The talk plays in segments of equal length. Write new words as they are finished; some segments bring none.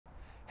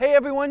Hey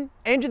everyone,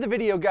 Andrew the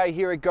Video Guy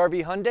here at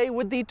Garvey Hyundai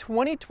with the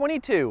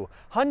 2022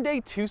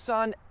 Hyundai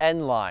Tucson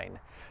N-Line.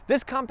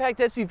 This compact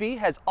SUV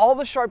has all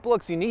the sharp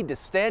looks you need to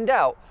stand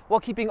out while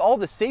keeping all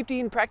the safety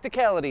and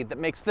practicality that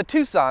makes the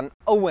Tucson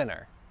a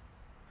winner.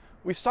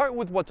 We start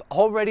with what's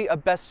already a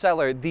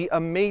bestseller, the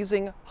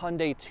amazing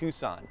Hyundai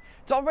Tucson.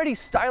 It's already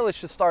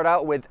stylish to start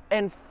out with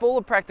and full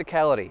of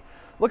practicality.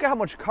 Look at how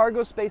much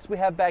cargo space we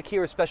have back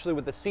here, especially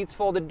with the seats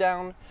folded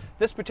down.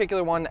 This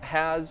particular one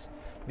has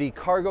the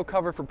cargo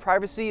cover for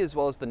privacy as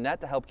well as the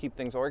net to help keep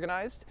things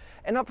organized.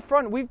 And up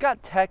front, we've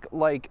got tech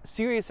like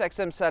Sirius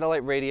XM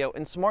satellite radio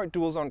and smart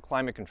dual zone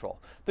climate control.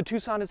 The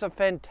Tucson is a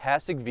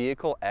fantastic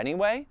vehicle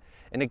anyway,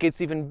 and it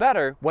gets even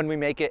better when we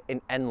make it an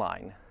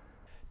N-Line.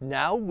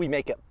 Now we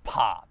make it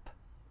pop.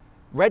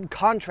 Red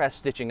contrast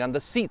stitching on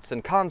the seats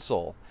and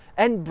console,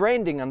 and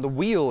branding on the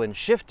wheel and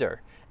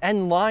shifter,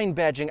 and line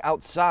badging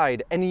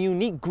outside, and a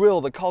unique grille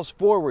that calls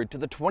forward to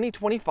the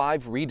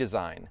 2025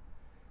 redesign.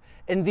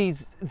 And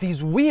these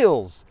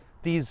wheels,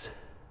 these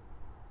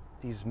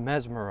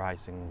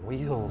mesmerizing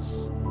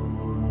wheels.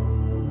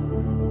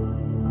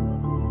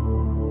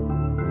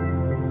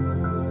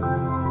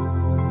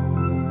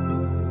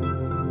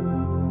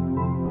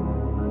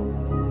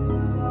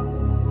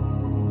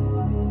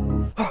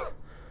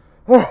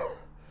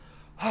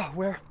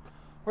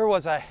 Where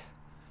was I?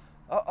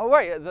 Oh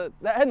right, the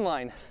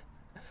N-Line.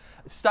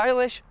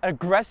 Stylish,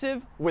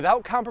 aggressive,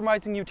 without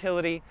compromising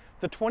utility,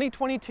 the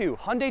 2022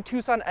 Hyundai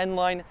Tucson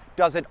N-Line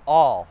does it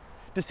all.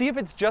 To see if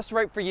it's just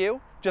right for you,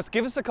 just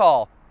give us a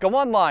call, go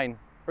online,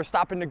 or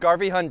stop into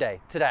Garvey Hyundai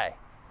today.